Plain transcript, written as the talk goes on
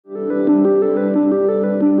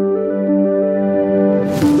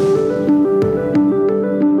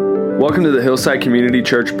Welcome to the Hillside Community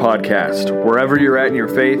Church podcast. Wherever you're at in your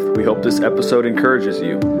faith, we hope this episode encourages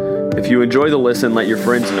you. If you enjoy the listen, let your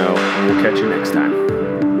friends know, and we'll catch you next time.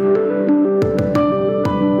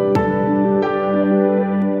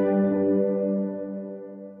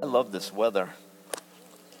 I love this weather. You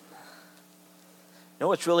know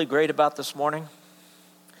what's really great about this morning?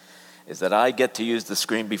 Is that I get to use the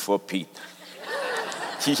screen before Pete.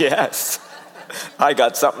 Yes. I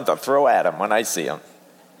got something to throw at him when I see him.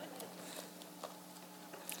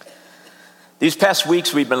 These past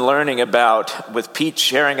weeks we've been learning about, with Pete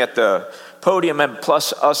sharing at the podium and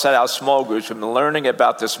plus us at our small groups, we've been learning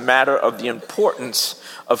about this matter of the importance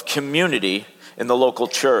of community in the local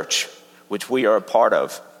church, which we are a part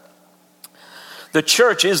of. The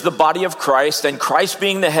church is the body of Christ, and Christ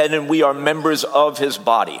being the head, and we are members of his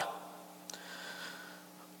body.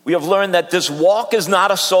 We have learned that this walk is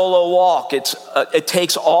not a solo walk. It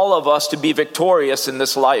takes all of us to be victorious in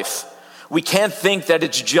this life. We can't think that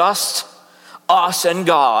it's just us and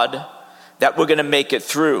God that we're going to make it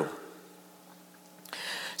through.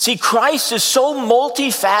 See, Christ is so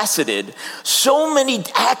multifaceted, so many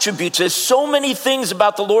attributes, there's so many things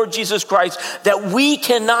about the Lord Jesus Christ that we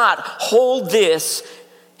cannot hold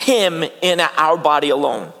him in our body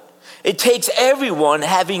alone. It takes everyone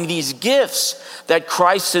having these gifts that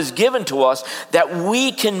Christ has given to us that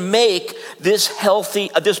we can make this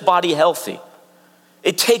body healthy.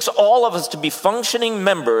 It takes all of us to be functioning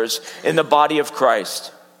members in the body of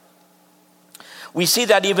Christ. We see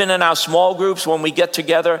that even in our small groups when we get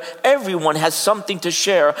together, everyone has something to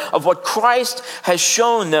share of what Christ has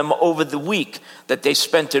shown them over the week that they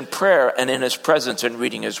spent in prayer and in his presence and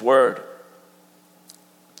reading his word.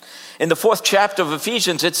 In the 4th chapter of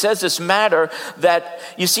Ephesians, it says this matter that,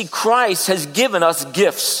 you see, Christ has given us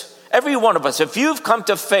gifts. Every one of us, if you've come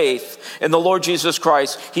to faith in the Lord Jesus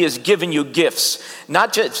Christ, he has given you gifts.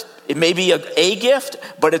 Not just, it may be a gift,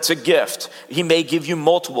 but it's a gift. He may give you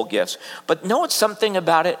multiple gifts. But know something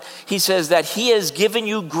about it? He says that he has given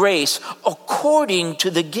you grace according to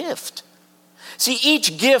the gift. See,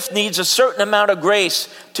 each gift needs a certain amount of grace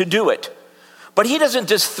to do it. But he doesn't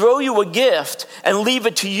just throw you a gift and leave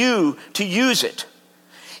it to you to use it.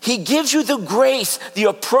 He gives you the grace, the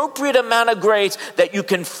appropriate amount of grace that you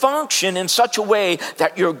can function in such a way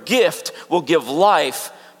that your gift will give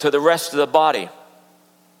life to the rest of the body.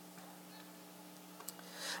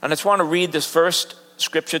 And I just want to read this first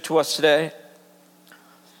scripture to us today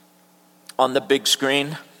on the big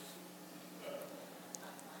screen.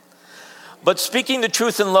 But speaking the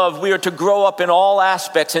truth in love, we are to grow up in all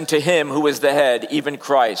aspects into him who is the head, even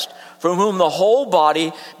Christ, from whom the whole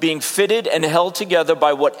body, being fitted and held together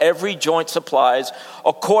by what every joint supplies,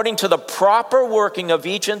 according to the proper working of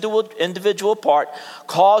each individual part,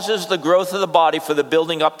 causes the growth of the body for the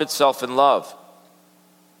building up itself in love.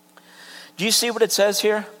 Do you see what it says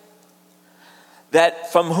here?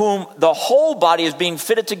 That from whom the whole body is being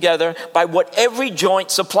fitted together by what every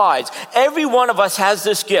joint supplies. Every one of us has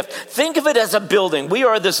this gift. Think of it as a building. We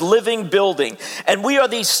are this living building, and we are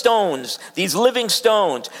these stones, these living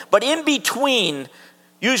stones. But in between,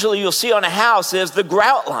 usually you'll see on a house, there's the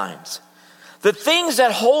grout lines. The things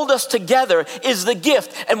that hold us together is the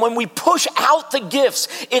gift. And when we push out the gifts,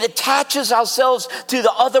 it attaches ourselves to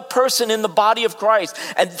the other person in the body of Christ.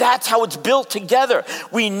 And that's how it's built together.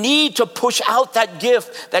 We need to push out that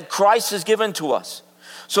gift that Christ has given to us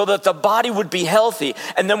so that the body would be healthy.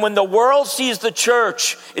 And then when the world sees the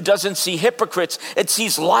church, it doesn't see hypocrites, it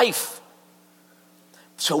sees life.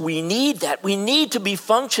 So we need that. We need to be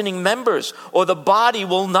functioning members or the body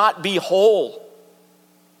will not be whole.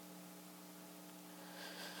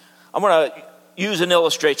 I'm going to use an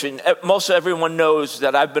illustration. Most everyone knows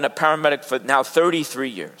that I've been a paramedic for now 33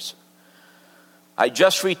 years. I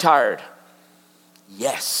just retired.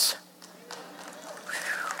 Yes.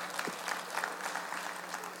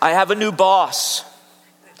 I have a new boss.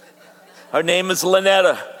 Her name is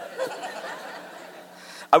Lynetta.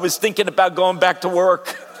 I was thinking about going back to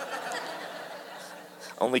work.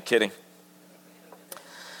 Only kidding.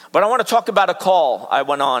 But I want to talk about a call I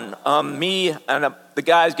went on. Me and the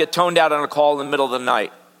guys get toned out on a call in the middle of the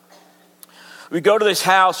night. We go to this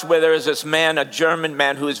house where there is this man, a German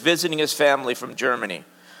man, who is visiting his family from Germany.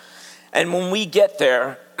 And when we get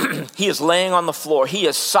there, he is laying on the floor. He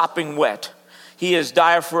is sopping wet. He is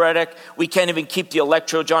diaphoretic. We can't even keep the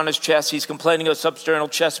electrodes on his chest. He's complaining of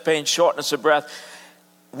substernal chest pain, shortness of breath.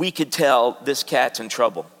 We could tell this cat's in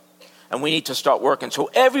trouble. And we need to start working.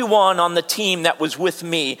 So everyone on the team that was with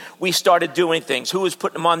me, we started doing things. Who was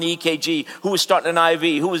putting them on the EKG? Who was starting an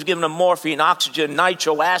IV? Who was giving them morphine, oxygen,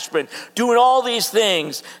 nitro, aspirin? Doing all these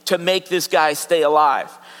things to make this guy stay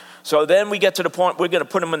alive. So then we get to the point we're going to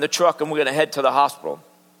put him in the truck and we're going to head to the hospital.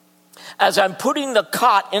 As I'm putting the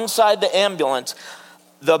cot inside the ambulance,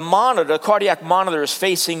 the cardiac monitor is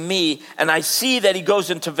facing me, and I see that he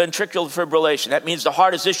goes into ventricular fibrillation. That means the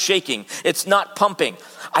heart is just shaking. It's not pumping.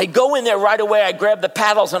 I go in there right away. I grab the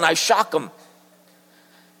paddles and I shock him.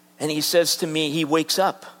 And he says to me, he wakes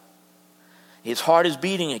up. His heart is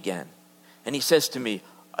beating again. And he says to me,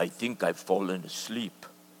 I think I've fallen asleep.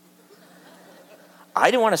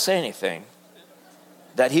 I didn't want to say anything,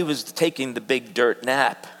 that he was taking the big dirt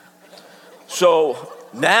nap. So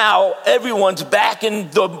now everyone's back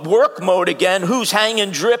in the work mode again. Who's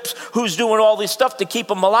hanging drips? Who's doing all this stuff to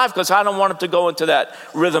keep him alive? Because I don't want him to go into that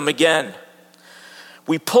rhythm again.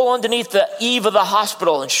 We pull underneath the eave of the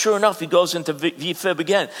hospital, and sure enough, he goes into V-fib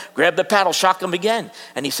again. Grab the paddle, shock him again.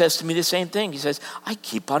 And he says to me the same thing. He says, I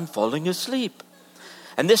keep on falling asleep.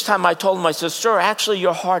 And this time I told him, I said, sir, actually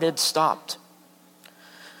your heart had stopped.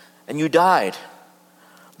 And you died.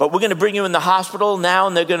 But we're going to bring you in the hospital now,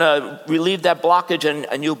 and they're going to relieve that blockage,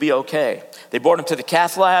 and you'll be okay. They brought him to the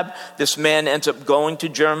cath lab. This man ends up going to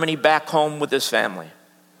Germany, back home with his family.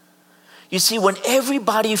 You see, when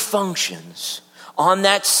everybody functions on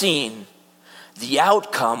that scene, the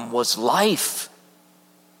outcome was life.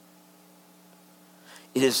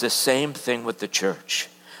 It is the same thing with the church.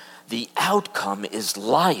 The outcome is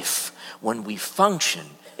life when we function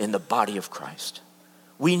in the body of Christ.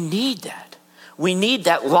 We need that. We need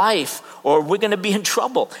that life, or we're going to be in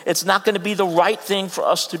trouble. It's not going to be the right thing for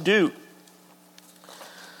us to do.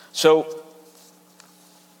 So,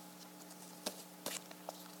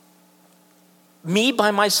 me by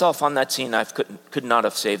myself on that scene, I could not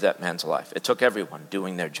have saved that man's life. It took everyone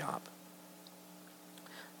doing their job.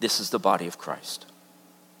 This is the body of Christ.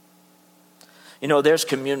 You know, there's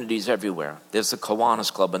communities everywhere. There's the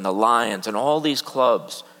Kiwanis Club and the Lions and all these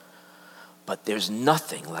clubs. But there's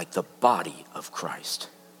nothing like the body of Christ.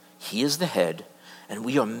 He is the head, and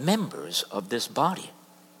we are members of this body.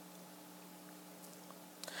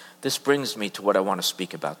 This brings me to what I want to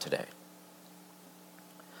speak about today.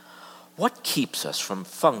 What keeps us from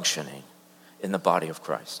functioning in the body of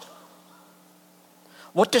Christ?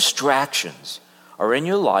 What distractions are in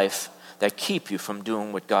your life that keep you from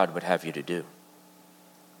doing what God would have you to do?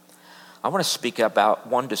 I want to speak about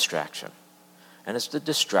one distraction, and it's the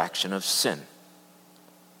distraction of sin.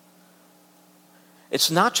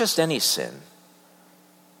 It's not just any sin.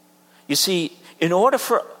 You see, in order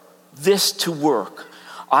for this to work,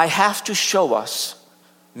 I have to show us,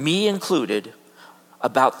 me included,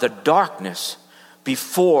 about the darkness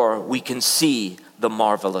before we can see the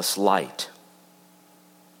marvelous light.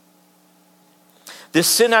 This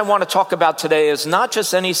sin I want to talk about today is not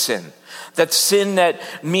just any sin. That sin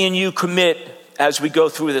that me and you commit as we go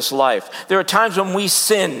through this life. There are times when we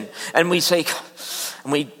sin and we say,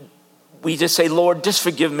 and we just say, Lord, just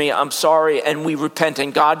forgive me, I'm sorry, and we repent,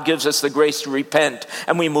 and God gives us the grace to repent,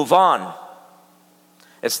 and we move on.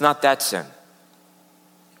 It's not that sin.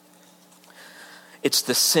 It's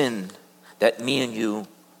the sin that me and you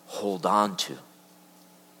hold on to.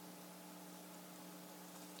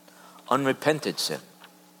 Unrepented sin.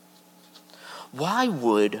 Why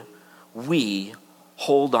would we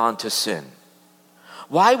hold on to sin?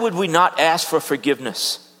 Why would we not ask for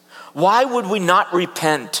forgiveness? Why would we not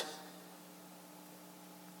repent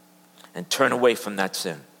and turn away from that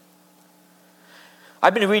sin?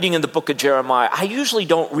 I've been reading in the book of Jeremiah. I usually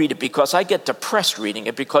don't read it because I get depressed reading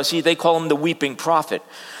it because they call him the weeping prophet.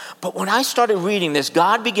 But when I started reading this,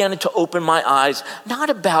 God began to open my eyes, not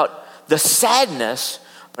about the sadness,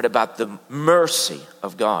 but about the mercy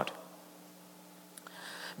of God.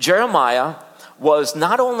 Jeremiah was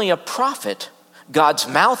not only a prophet, God's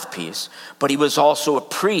mouthpiece, but he was also a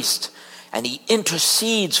priest, and he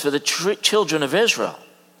intercedes for the children of Israel.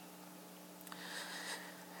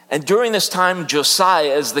 And during this time,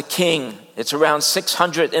 Josiah is the king. It's around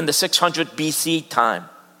 600, in the 600 BC time.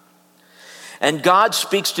 And God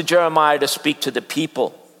speaks to Jeremiah to speak to the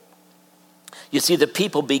people. You see, the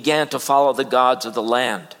people began to follow the gods of the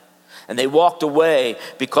land. And they walked away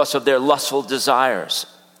because of their lustful desires.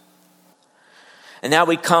 And now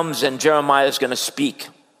he comes and Jeremiah is going to speak.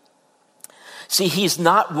 See, he's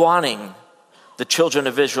not wanting the children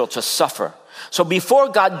of Israel to suffer. So before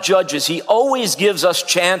God judges, he always gives us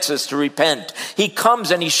chances to repent. He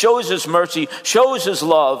comes and he shows his mercy, shows his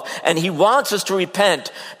love, and he wants us to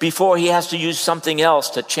repent before he has to use something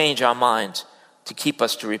else to change our minds, to keep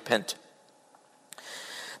us to repent.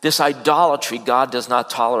 This idolatry God does not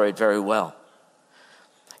tolerate very well.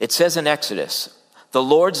 It says in Exodus, the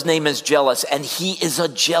Lord's name is jealous, and he is a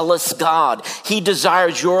jealous God. He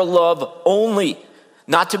desires your love only,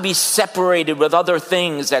 not to be separated with other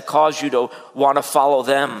things that cause you to want to follow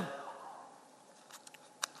them.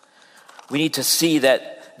 We need to see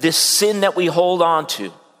that this sin that we hold on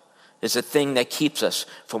to is a thing that keeps us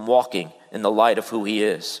from walking in the light of who he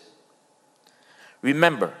is.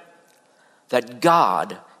 Remember that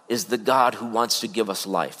God is the God who wants to give us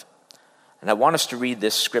life. And I want us to read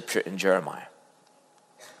this scripture in Jeremiah.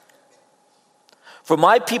 For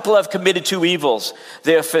my people have committed two evils.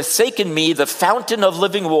 They have forsaken me, the fountain of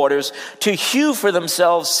living waters, to hew for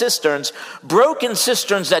themselves cisterns, broken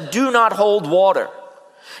cisterns that do not hold water.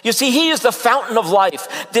 You see, he is the fountain of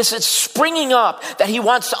life. This is springing up that he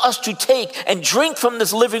wants us to take and drink from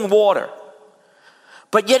this living water.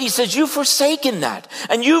 But yet he says, you've forsaken that.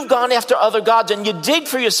 And you've gone after other gods and you dig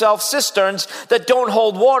for yourself cisterns that don't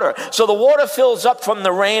hold water. So the water fills up from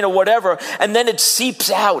the rain or whatever, and then it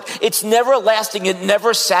seeps out. It's never lasting. It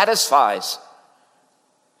never satisfies.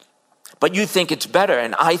 But you think it's better,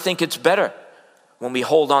 and I think it's better when we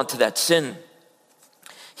hold on to that sin.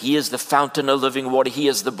 He is the fountain of living water. He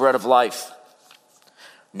is the bread of life.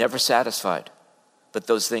 Never satisfied, but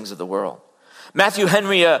those things of the world. Matthew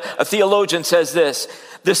Henry, a theologian, says this: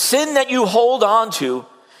 the sin that you hold on to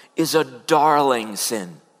is a darling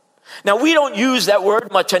sin. Now, we don't use that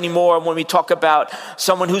word much anymore when we talk about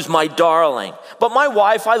someone who's my darling. But my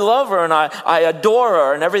wife, I love her and I adore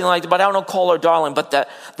her and everything like that, but I don't call her darling. But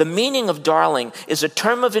the meaning of darling is a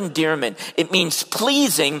term of endearment. It means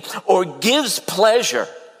pleasing or gives pleasure.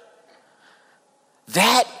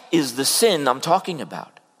 That is the sin I'm talking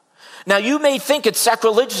about. Now, you may think it's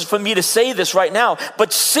sacrilegious for me to say this right now,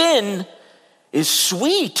 but sin is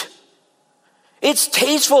sweet. It's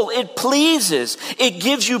tasteful. It pleases. It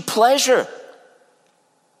gives you pleasure.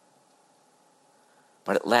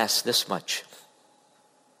 But it lasts this much.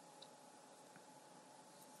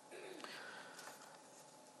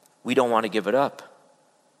 We don't want to give it up.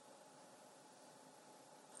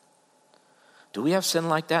 Do we have sin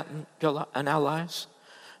like that in our lives?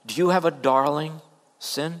 Do you have a darling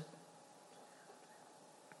sin?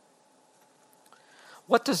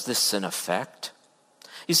 What does this sin affect?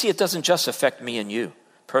 You see, it doesn't just affect me and you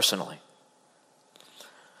personally.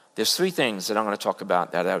 There's three things that I'm going to talk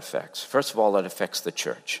about that it affects. First of all, it affects the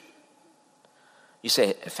church. You say,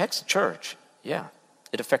 it affects the church? Yeah,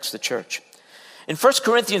 it affects the church. In 1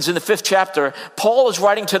 Corinthians, in the 5th chapter, Paul is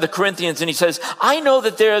writing to the Corinthians and he says, I know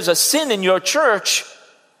that there is a sin in your church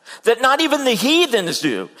that not even the heathens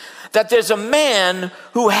do. That there's a man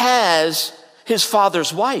who has his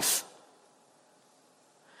father's wife.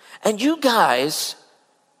 And you guys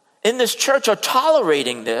in this church are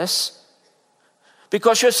tolerating this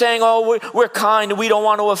because you're saying, oh, we're kind and we don't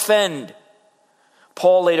want to offend.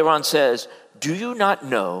 Paul later on says, do you not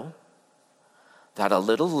know that a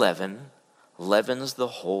little leaven leavens the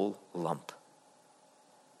whole lump?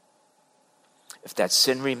 If that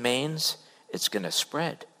sin remains, it's going to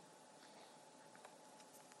spread.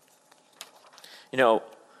 You know,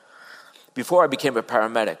 before I became a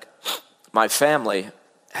paramedic, my family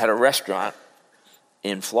had a restaurant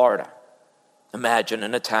in Florida. Imagine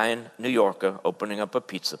an Italian New Yorker opening up a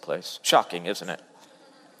pizza place. Shocking, isn't it?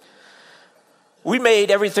 We made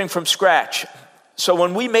everything from scratch. So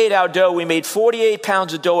when we made our dough, we made 48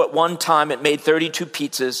 pounds of dough at one time. It made 32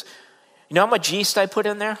 pizzas. You know how much yeast I put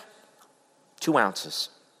in there? 2 ounces.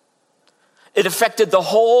 It affected the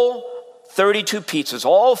whole 32 pizzas.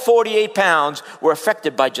 All 48 pounds were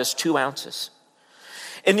affected by just 2 ounces.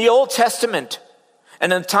 In the Old Testament,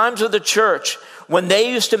 and in the times of the church, when they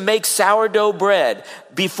used to make sourdough bread,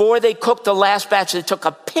 before they cooked the last batch, they took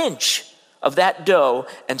a pinch of that dough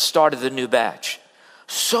and started the new batch.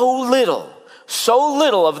 So little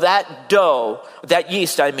of that dough, that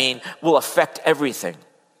yeast, will affect everything.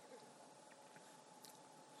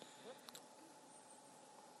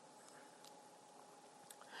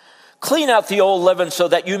 Clean out the old leaven so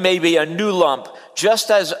that you may be a new lump, just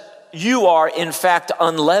as you are in fact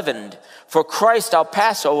unleavened. For Christ, our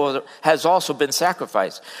Passover, has also been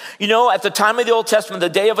sacrificed. You know, at the time of the Old Testament, the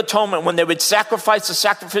Day of Atonement, when they would sacrifice the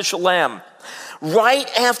sacrificial lamb, right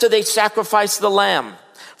after they sacrificed the lamb,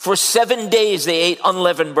 for 7 days they ate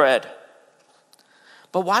unleavened bread.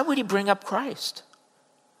 But why would he bring up Christ?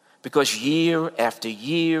 Because year after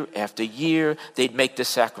year after year, they'd make the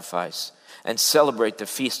sacrifice and celebrate the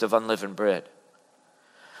Feast of Unleavened Bread.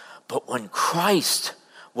 But when Christ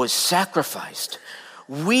was sacrificed,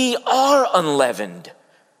 we are unleavened.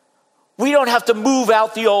 We don't have to move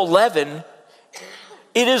out the old leaven.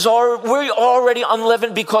 We're already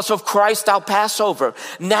unleavened because of Christ, our Passover.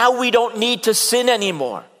 Now we don't need to sin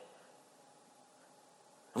anymore.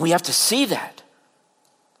 We have to see that.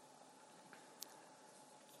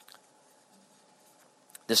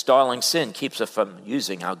 This darling sin keeps us from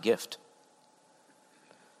using our gift.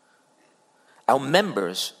 Our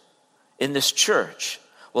members in this church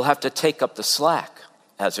will have to take up the slack,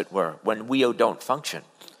 as it were, when we don't function.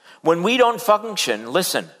 When we don't function,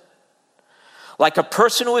 listen, like a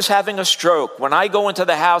person who is having a stroke, when I go into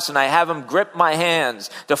the house and I have him grip my hands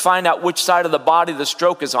to find out which side of the body the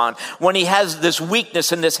stroke is on, when he has this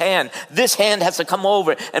weakness in this hand has to come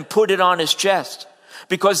over and put it on his chest,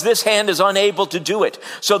 because this hand is unable to do it.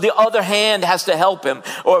 So the other hand has to help him.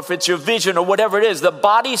 Or if it's your vision or whatever it is, the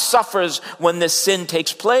body suffers when this sin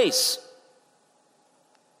takes place.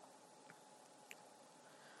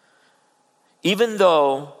 Even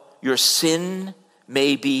though your sin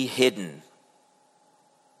may be hidden,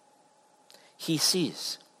 he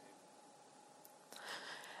sees.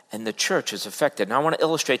 And the church is affected. And I want to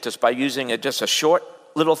illustrate this by using just a short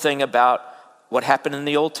little thing about what happened in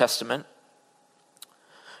the Old Testament.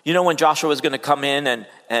 You know, when Joshua was going to come in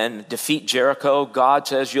and defeat Jericho, God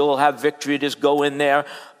says, you'll have victory, just go in there,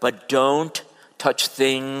 but don't touch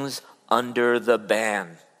things under the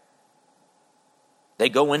ban. They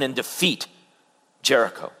go in and defeat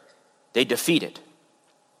Jericho. They defeat it.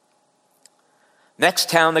 Next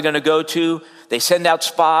town they're going to go to, they send out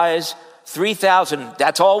spies, 3,000,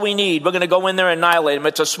 that's all we need. We're going to go in there and annihilate them.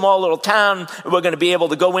 It's a small little town. We're going to be able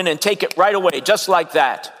to go in and take it right away, just like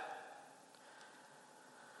that.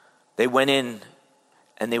 They went in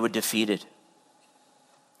and they were defeated.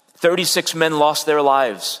 36 men lost their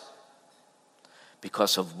lives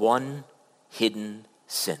because of one hidden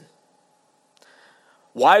sin.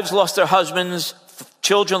 Wives lost their husbands,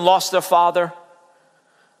 children lost their father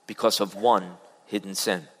because of one hidden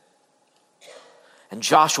sin. And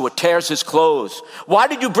Joshua tears his clothes. Why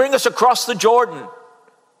did you bring us across the Jordan? And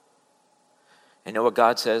you know what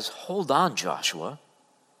God says? Hold on, Joshua.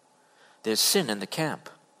 There's sin in the camp.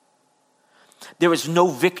 There is no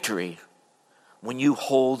victory when you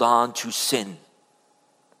hold on to sin.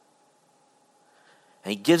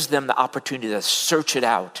 And he gives them the opportunity to search it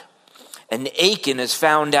out. And Achan is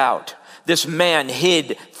found out. This man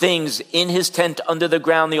hid things in his tent under the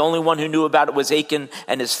ground. The only one who knew about it was Achan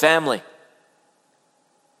and his family.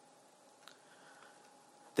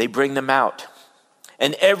 They bring them out.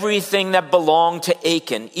 And everything that belonged to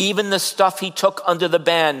Achan, even the stuff he took under the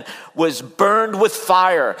ban, was burned with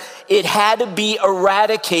fire. It had to be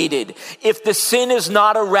eradicated. If the sin is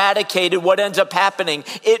not eradicated, what ends up happening?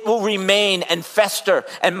 It will remain and fester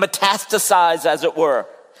and metastasize, as it were,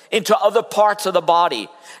 into other parts of the body.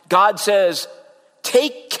 God says,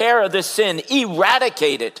 take care of this sin,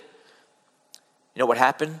 eradicate it. You know what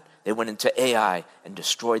happened? They went into Ai and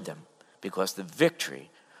destroyed them, because the victory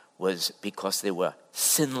was because they were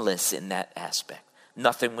sinless in that aspect.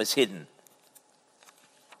 Nothing was hidden.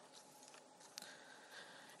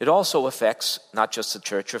 It also affects not just the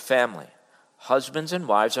church or family. Husbands and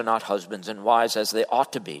wives are not husbands and wives as they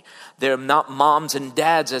ought to be. They're not moms and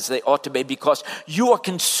dads as they ought to be, because you are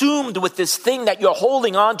consumed with this thing that you're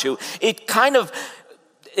holding on to. It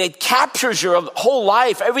captures your whole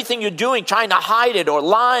life, everything you're doing, trying to hide it or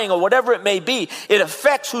lying or whatever it may be. It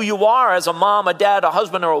affects who you are as a mom, a dad, a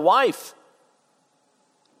husband, or a wife.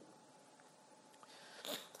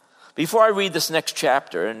 Before I read this next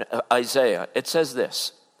chapter in Isaiah, it says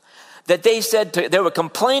this, that they were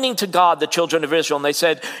complaining to God, the children of Israel, and they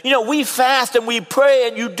said, we fast and we pray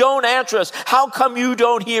and you don't answer us. How come you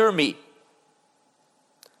don't hear me?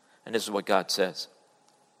 And this is what God says.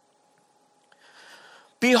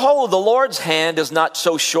 Behold, the Lord's hand is not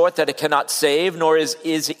so short that it cannot save, nor is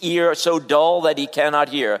his ear so dull that he cannot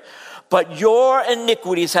hear. But your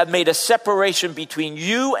iniquities have made a separation between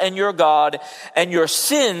you and your God, and your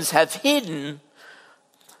sins have hidden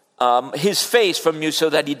his face from you so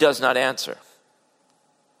that he does not answer.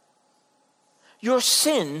 Your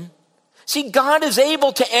sin. See, God is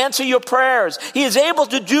able to answer your prayers. He is able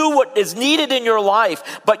to do what is needed in your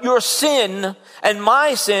life. But your sin and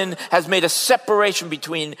my sin has made a separation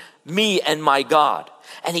between me and my God.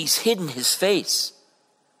 And he's hidden his face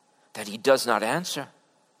that he does not answer.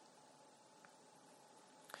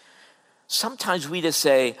 Sometimes we just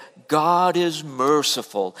say, God is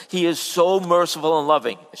merciful. He is so merciful and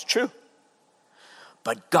loving. It's true.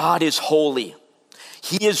 But God is holy.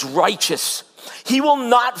 He is righteous. He will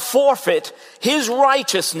not forfeit his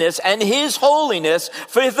righteousness and his holiness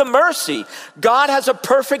for the mercy. God has a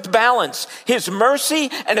perfect balance. His mercy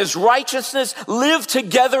and his righteousness live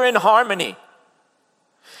together in harmony.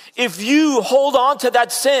 If you hold on to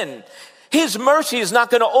that sin, his mercy is not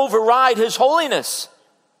going to override his holiness.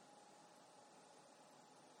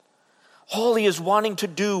 All he is wanting to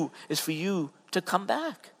do is for you to come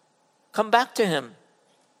back. Come back to him.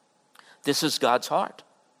 This is God's heart.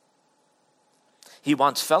 He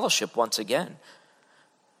wants fellowship once again.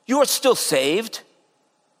 You are still saved,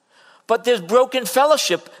 but there's broken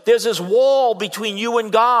fellowship. There's this wall between you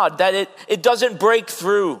and God that it doesn't break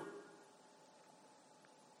through.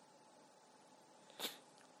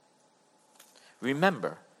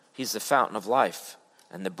 Remember, he's the fountain of life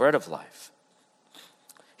and the bread of life.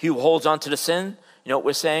 He who holds on to the sin, you know what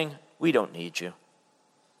we're saying? We don't need you.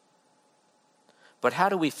 But how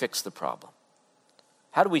do we fix the problem?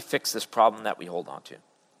 How do we fix this problem that we hold on to?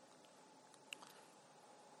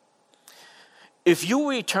 If you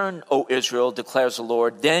return, O Israel, declares the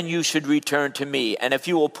Lord, then you should return to me. And if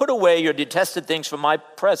you will put away your detested things from my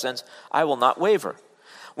presence, I will not waver.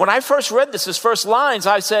 When I first read this, his first lines,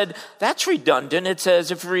 I said, that's redundant. It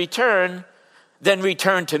says, if you return, then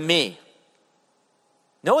return to me.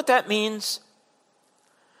 Know what that means?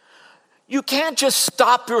 You can't just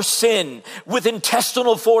stop your sin with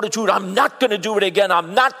intestinal fortitude. I'm not going to do it again.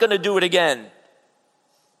 I'm not going to do it again.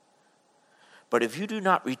 But if you do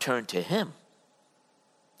not return to him,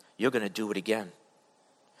 you're going to do it again.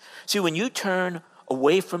 See, when you turn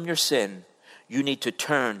away from your sin, you need to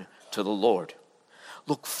turn to the Lord.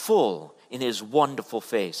 Look full in his wonderful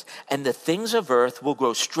face, and the things of earth will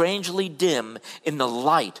grow strangely dim in the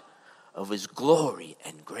light of his glory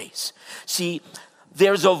and grace. See,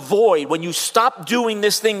 there's a void. When you stop doing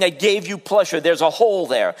this thing that gave you pleasure, there's a hole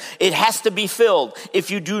there. It has to be filled.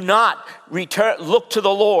 If you do not look to the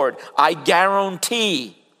Lord, I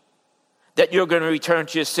guarantee that you're going to return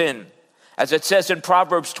to your sin. As it says in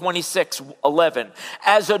Proverbs 26:11,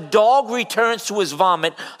 as a dog returns to his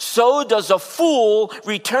vomit, so does a fool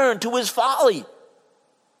return to his folly.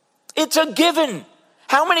 It's a given.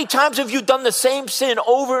 How many times have you done the same sin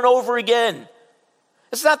over and over again?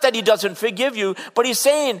 It's not that he doesn't forgive you, but he's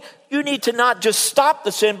saying you need to not just stop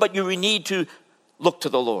the sin, but you need to look to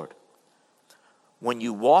the Lord. When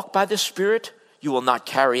you walk by the Spirit, you will not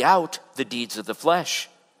carry out the deeds of the flesh.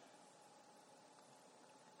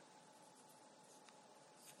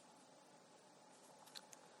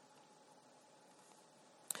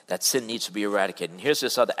 That sin needs to be eradicated. And here's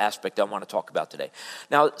this other aspect I want to talk about today.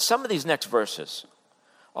 Now, some of these next verses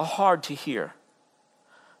are hard to hear,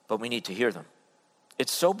 but we need to hear them.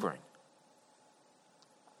 It's sobering.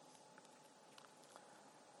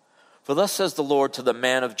 For thus says the Lord to the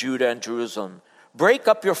man of Judah and Jerusalem, break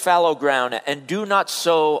up your fallow ground and do not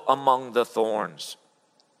sow among the thorns.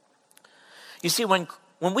 You see, when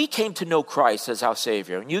we came to know Christ as our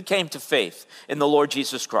Savior, and you came to faith in the Lord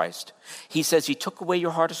Jesus Christ, he says he took away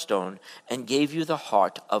your heart of stone and gave you the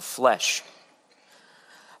heart of flesh.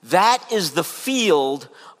 That is the field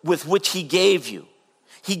with which he gave you.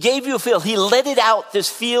 He gave you a field. He let it out, this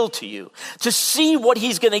field, to you to see what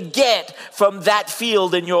he's going to get from that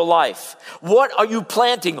field in your life. What are you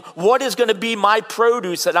planting? What is going to be my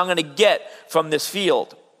produce that I'm going to get from this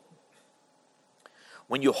field?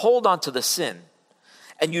 When you hold on to the sin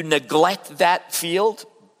and you neglect that field,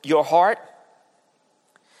 your heart,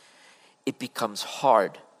 it becomes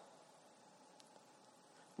hard.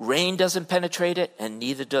 Rain doesn't penetrate it, and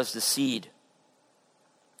neither does the seed.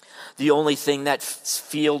 The only thing that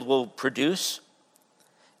field will produce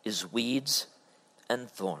is weeds and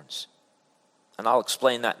thorns. And I'll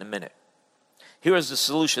explain that in a minute. Here is the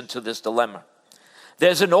solution to this dilemma.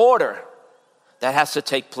 There's an order that has to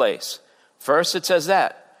take place. First, it says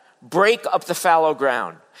that. Break up the fallow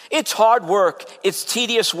ground. It's hard work. It's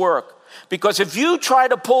tedious work. Because if you try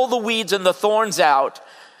to pull the weeds and the thorns out,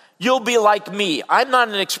 you'll be like me. I'm not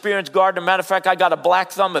an experienced gardener. Matter of fact, I got a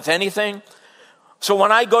black thumb, if anything. So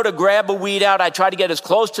when I go to grab a weed out, I try to get as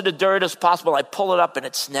close to the dirt as possible. I pull it up and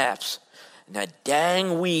it snaps. And that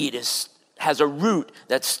dang weed has a root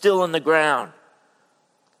that's still in the ground.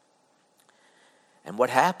 And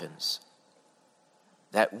what happens?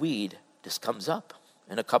 That weed just comes up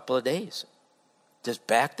in a couple of days. Just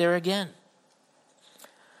back there again.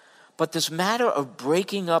 But this matter of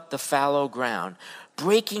breaking up the fallow ground,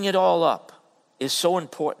 breaking it all up, is so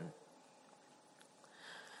important.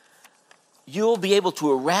 You'll be able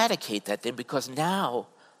to eradicate that thing because now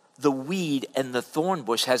the weed and the thorn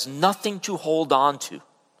bush has nothing to hold on to.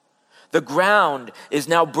 The ground is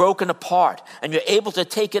now broken apart and you're able to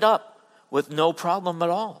take it up with no problem at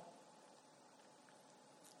all.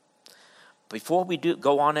 Before we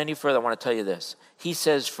go on any further, I want to tell you this. He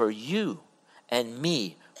says for you and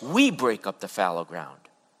me, we break up the fallow ground.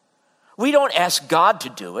 We don't ask God to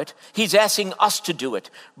do it. He's asking us to do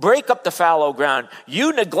it. Break up the fallow ground.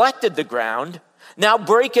 You neglected the ground. Now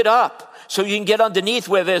break it up so you can get underneath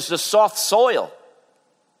where there's the soft soil.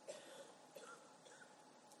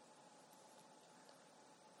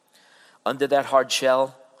 Under that hard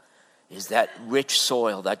shell is that rich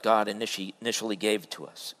soil that God initially gave to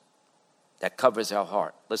us that covers our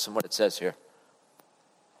heart. Listen what it says here.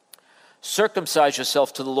 Circumcise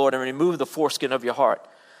yourself to the Lord and remove the foreskin of your heart.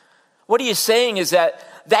 What he is saying is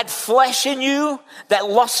that flesh in you, that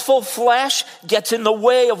lustful flesh, gets in the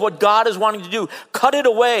way of what God is wanting to do. Cut it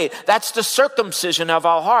away. That's the circumcision of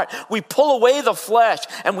our heart. We pull away the flesh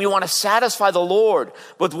and we want to satisfy the Lord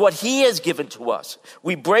with what he has given to us.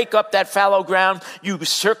 We break up that fallow ground. You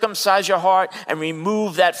circumcise your heart and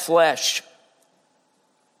remove that flesh.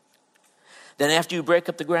 Then after you break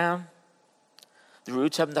up the ground, the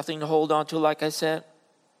roots have nothing to hold on to, like I said.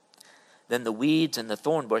 Then the weeds and the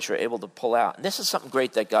thorn bush are able to pull out. And this is something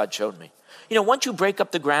great that God showed me. You know, once you break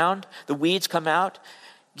up the ground, the weeds come out.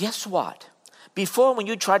 Guess what? Before, when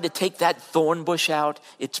you tried to take that thorn bush out,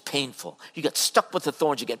 it's painful. You get stuck with the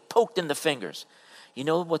thorns. You get poked in the fingers. You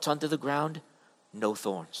know what's under the ground? No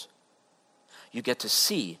thorns. You get to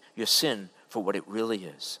see your sin for what it really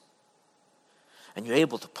is. And you're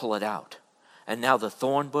able to pull it out. And now the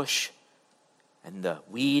thorn bush and the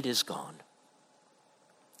weed is gone.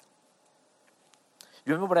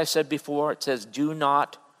 You remember what I said before? It says, do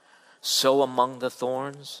not sow among the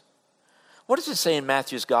thorns. What does it say in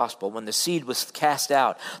Matthew's gospel when the seed was cast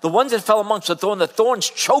out? The ones that fell amongst the thorns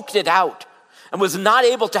choked it out and was not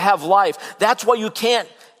able to have life. That's why you can't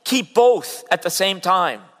keep both at the same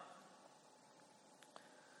time.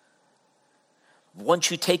 Once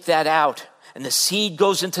you take that out and the seed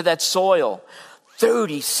goes into that soil,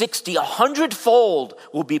 30, 60, 100-fold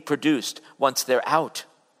will be produced once they're out.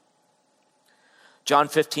 John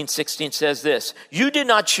 15:16 says this, you did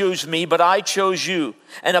not choose me, but I chose you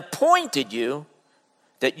and appointed you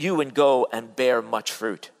that you would go and bear much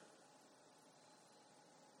fruit.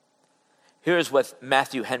 Here's what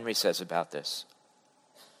Matthew Henry says about this,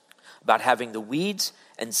 about having the weeds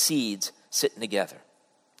and seeds sitting together.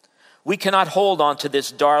 We cannot hold on to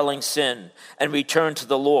this darling sin and return to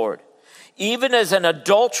the Lord, even as an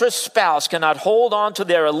adulterous spouse cannot hold on to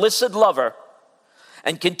their illicit lover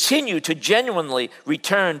and continue to genuinely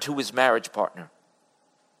return to his marriage partner.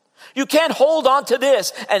 You can't hold on to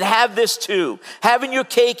this and have this too. Having your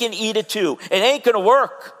cake and eat it too. It ain't going to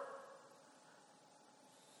work.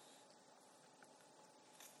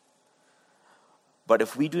 But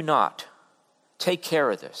if we do not take care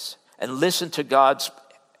of this and listen to God's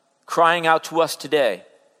crying out to us today,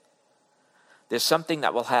 there's something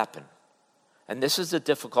that will happen. And this is the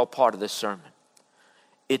difficult part of this sermon.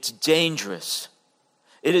 It's dangerous.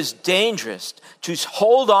 It is dangerous to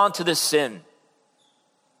hold on to the sin.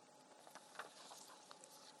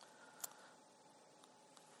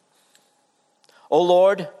 O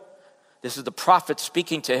Lord, this is the prophet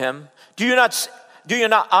speaking to him. Do your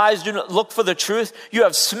eyes do not look for the truth? You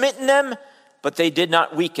have smitten them, but they did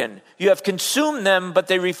not weaken. You have consumed them, but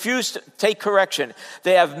they refused to take correction.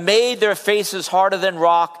 They have made their faces harder than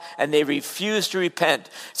rock, and they refuse to repent.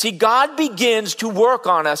 See, God begins to work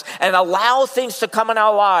on us and allow things to come in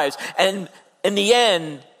our lives. And in the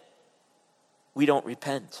end, we don't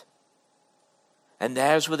repent. And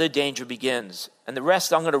there's where the danger begins. And the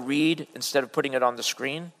rest I'm going to read instead of putting it on the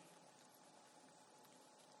screen.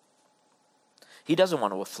 He doesn't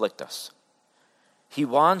want to afflict us. He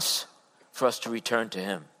wants for us to return to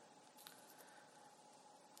him.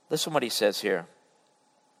 Listen what he says here.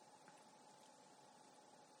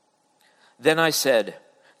 Then I said,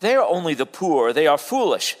 they are only the poor, they are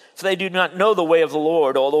foolish, for they do not know the way of the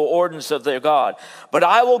Lord or the ordinance of their God. But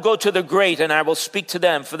I will go to the great and I will speak to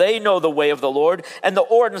them, for they know the way of the Lord and the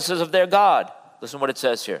ordinances of their God. Listen what it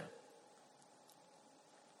says here.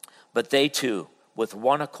 But they too, with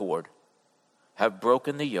one accord, have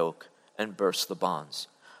broken the yoke and burst the bonds.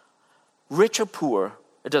 Rich or poor,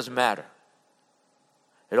 it doesn't matter.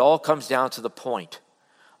 It all comes down to the point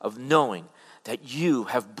of knowing that you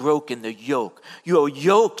have broken the yoke. You are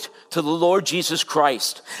yoked to the Lord Jesus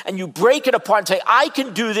Christ. And you break it apart and say, I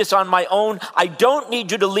can do this on my own. I don't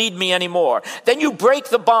need you to lead me anymore. Then you break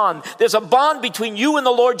the bond. There's a bond between you and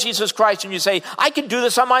the Lord Jesus Christ. And you say, I can do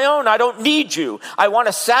this on my own. I don't need you. I want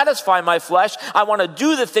to satisfy my flesh. I want to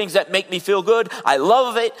do the things that make me feel good. I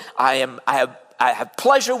love it. I have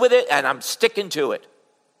pleasure with it, and I'm sticking to it.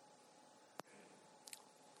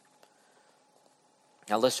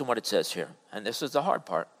 Now listen what it says here. And this is the hard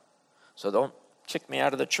part. So don't kick me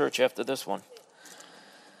out of the church after this one.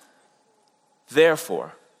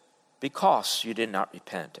 Therefore, because you did not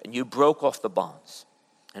repent, and you broke off the bonds,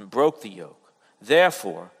 and broke the yoke,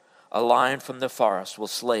 therefore a lion from the forest will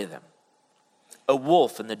slay them. A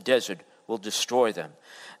wolf in the desert will destroy them.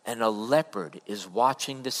 And a leopard is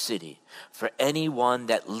watching the city for anyone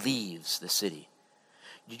that leaves the city.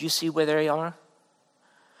 Did you see where they are?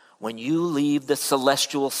 when you leave the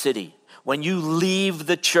celestial city, when you leave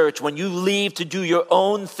the church, when you leave to do your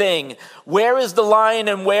own thing, where is the lion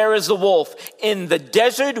and where is the wolf? In the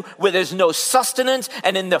desert where there's no sustenance,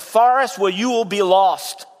 and in the forest where you will be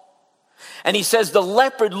lost. And he says the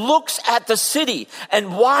leopard looks at the city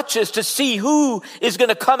and watches to see who is going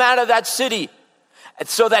to come out of that city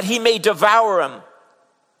so that he may devour him.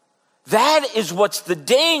 That is what's the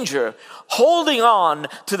danger, holding on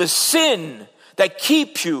to the sin that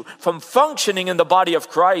keeps you from functioning in the body of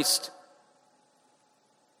Christ.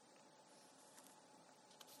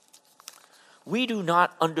 We do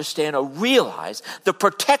not understand or realize the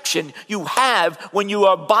protection you have when you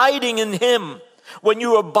are abiding in him. When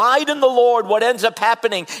you abide in the Lord, what ends up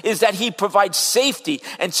happening is that he provides safety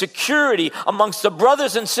and security amongst the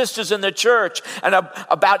brothers and sisters in the church. And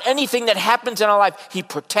about anything that happens in our life, he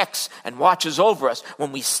protects and watches over us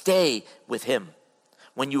when we stay with him,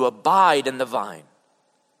 when you abide in the vine.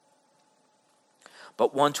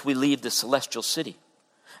 But once we leave the celestial city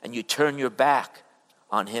and you turn your back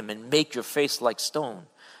on him and make your face like stone,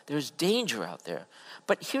 there's danger out there.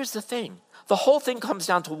 But here's the thing. The whole thing comes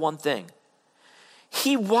down to one thing.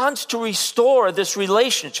 He wants to restore this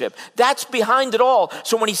relationship. That's behind it all.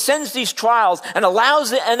 So when he sends these trials and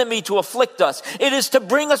allows the enemy to afflict us, it is to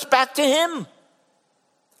bring us back to him.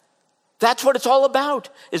 That's what it's all about,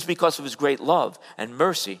 is because of his great love and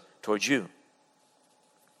mercy towards you.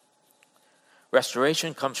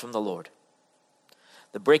 Restoration comes from the Lord.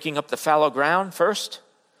 The breaking up the fallow ground first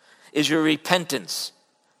is your repentance.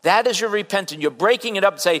 That is your repentance. You're breaking it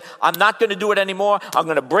up and say, I'm not going to do it anymore. I'm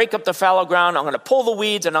going to break up the fallow ground. I'm going to pull the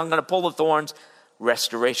weeds and I'm going to pull the thorns.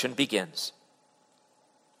 Restoration begins.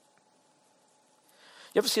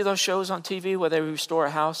 You ever see those shows on TV where they restore a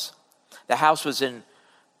house? The house was in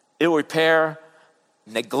ill repair,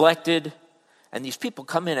 neglected, and these people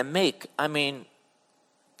come in and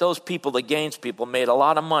those people, the Gaines people, made a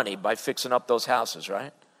lot of money by fixing up those houses,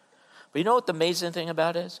 right? But you know what the amazing thing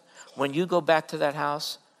about it is? When you go back to that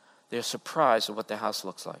house, they're surprised at what the house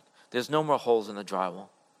looks like. There's no more holes in the drywall.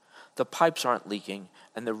 The pipes aren't leaking,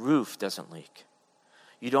 and the roof doesn't leak.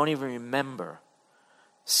 You don't even remember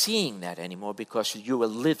seeing that anymore because you are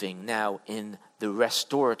living now in the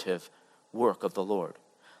restorative work of the Lord.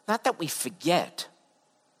 Not that we forget,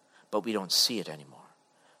 but we don't see it anymore.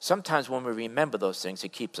 Sometimes when we remember those things,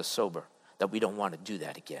 it keeps us sober, that we don't want to do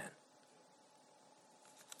that again.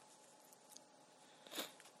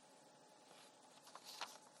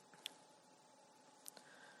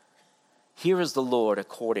 Here is the Lord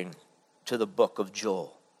according to the book of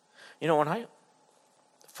Joel. You know, when I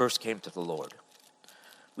first came to the Lord,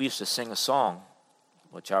 we used to sing a song,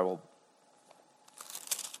 which I will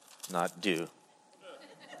not do.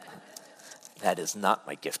 That is not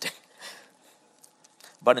my gifting.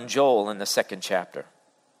 But in Joel, in the 2nd chapter,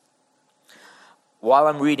 while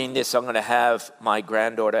I'm reading this, I'm going to have my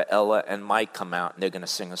granddaughter Ella and Mike come out, and they're going to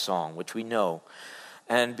sing a song, which we know.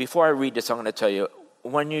 And before I read this, I'm going to tell you,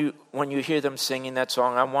 when you hear them singing that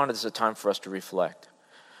song, I want it as a time for us to reflect.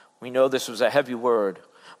 We know this was a heavy word,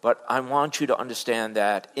 but I want you to understand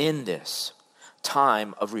that in this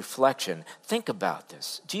time of reflection, think about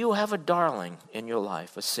this. Do you have a darling in your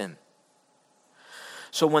life, a sin?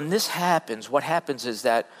 So when this happens, what happens is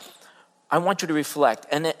that I want you to reflect.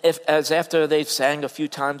 And as after they've sang a few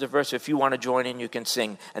times a verse, if you want to join in, you can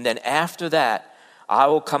sing. And then after that, I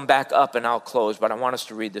will come back up and I'll close. But I want us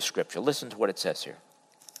to read the scripture. Listen to what it says here.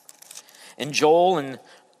 In Joel in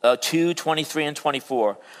 2:23 and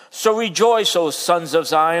 24. So rejoice, O sons of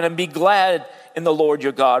Zion, and be glad in the Lord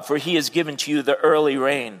your God, for he has given to you the early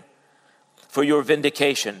rain for your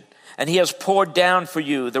vindication. And he has poured down for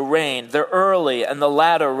you the rain, the early and the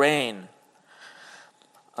latter rain.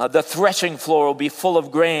 The threshing floor will be full of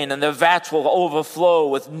grain, and the vats will overflow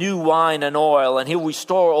with new wine and oil, and he'll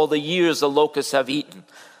restore all the years the locusts have eaten.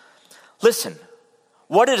 Listen,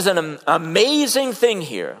 what is an amazing thing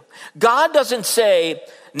here? God doesn't say,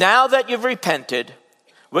 now that you've repented,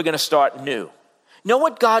 we're going to start new. You know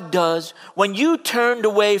what God does? When you turned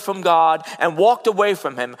away from God and walked away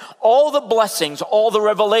from him, all the blessings, all the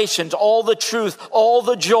revelations, all the truth, all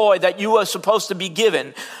the joy that you were supposed to be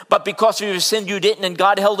given, but because of your sin you didn't and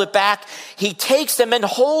God held it back, he takes them and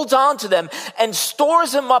holds on to them and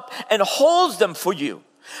stores them up and holds them for you.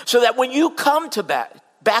 So that when you come to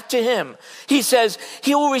back to him, he says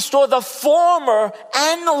he will restore the former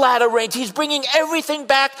and the latter rains. He's bringing everything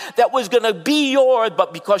back that was going to be yours,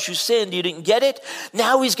 but because you sinned, you didn't get it.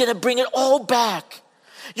 Now he's going to bring it all back.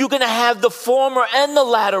 You're going to have the former and the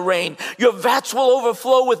latter rain. Your vats will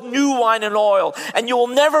overflow with new wine and oil, and you will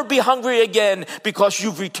never be hungry again because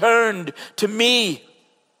you've returned to me.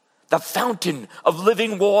 the fountain of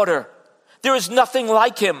living water. There is nothing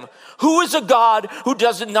like him. Who is a God who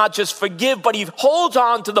does not just forgive, but he holds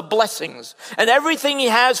on to the blessings and everything he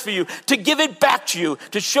has for you to give it back to you,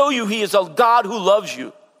 to show you he is a God who loves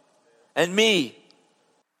you and me.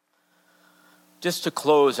 Just to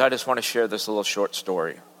close, I just want to share this little short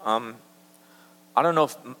story. I don't know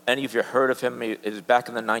if any of you heard of him. He was back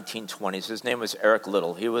in the 1920s. His name was Eric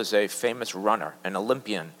Liddell. He was a famous runner, an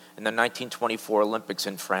Olympian in the 1924 Olympics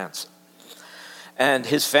in France. And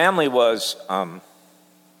his family was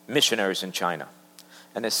missionaries in China.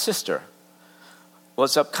 And his sister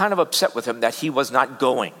was kind of upset with him that he was not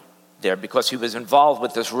going there because he was involved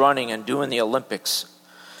with this running and doing the Olympics.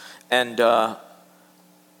 And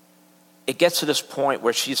it gets to this point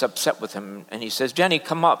where she's upset with him. And he says, Jenny,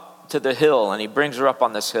 come up to the hill. And he brings her up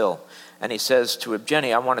on this hill. And he says to her,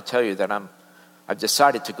 Jenny, I want to tell you that I've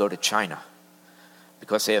decided to go to China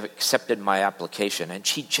because they have accepted my application. And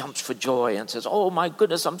she jumps for joy and says, oh my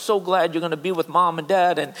goodness, I'm so glad you're going to be with mom and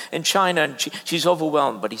dad and in China. And she's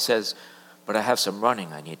overwhelmed. But he says, but I have some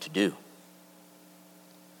running I need to do.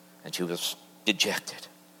 And she was dejected.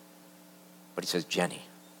 But he says, Jenny,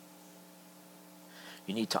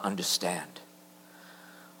 you need to understand.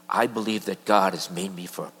 I believe that God has made me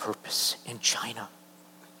for a purpose in China.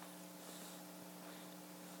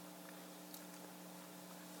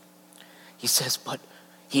 He says, but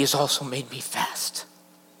he has also made me fast.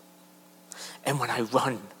 And when I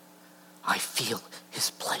run, I feel his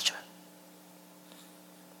pleasure.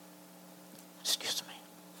 Excuse me.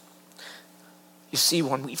 You see,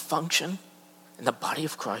 when we function in the body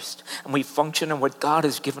of Christ, and we function in what God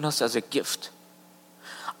has given us as a gift,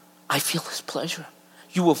 I feel his pleasure.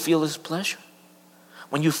 You will feel his pleasure.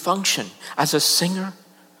 When you function as a singer,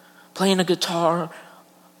 playing a guitar,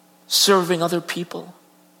 serving other people,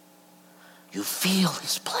 you feel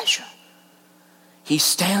his pleasure. He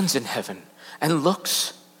stands in heaven and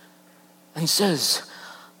looks and says,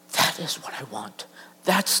 that is what I want.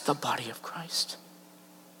 That's the body of Christ.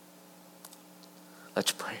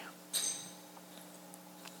 Let's pray.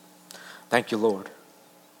 Thank you, Lord.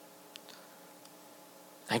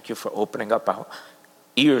 Thank you for opening up our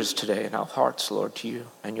ears today and our hearts, Lord, to you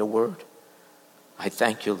and your word. I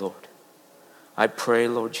thank you, Lord. I pray,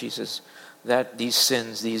 Lord Jesus, that these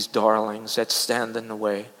sins, these darlings that stand in the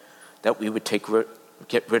way, that we would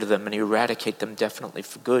get rid of them and eradicate them definitely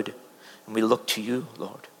for good. And we look to you,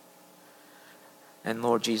 Lord. And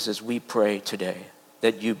Lord Jesus, we pray today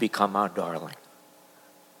that you become our darling.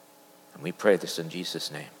 And we pray this in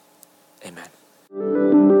Jesus' name. Amen.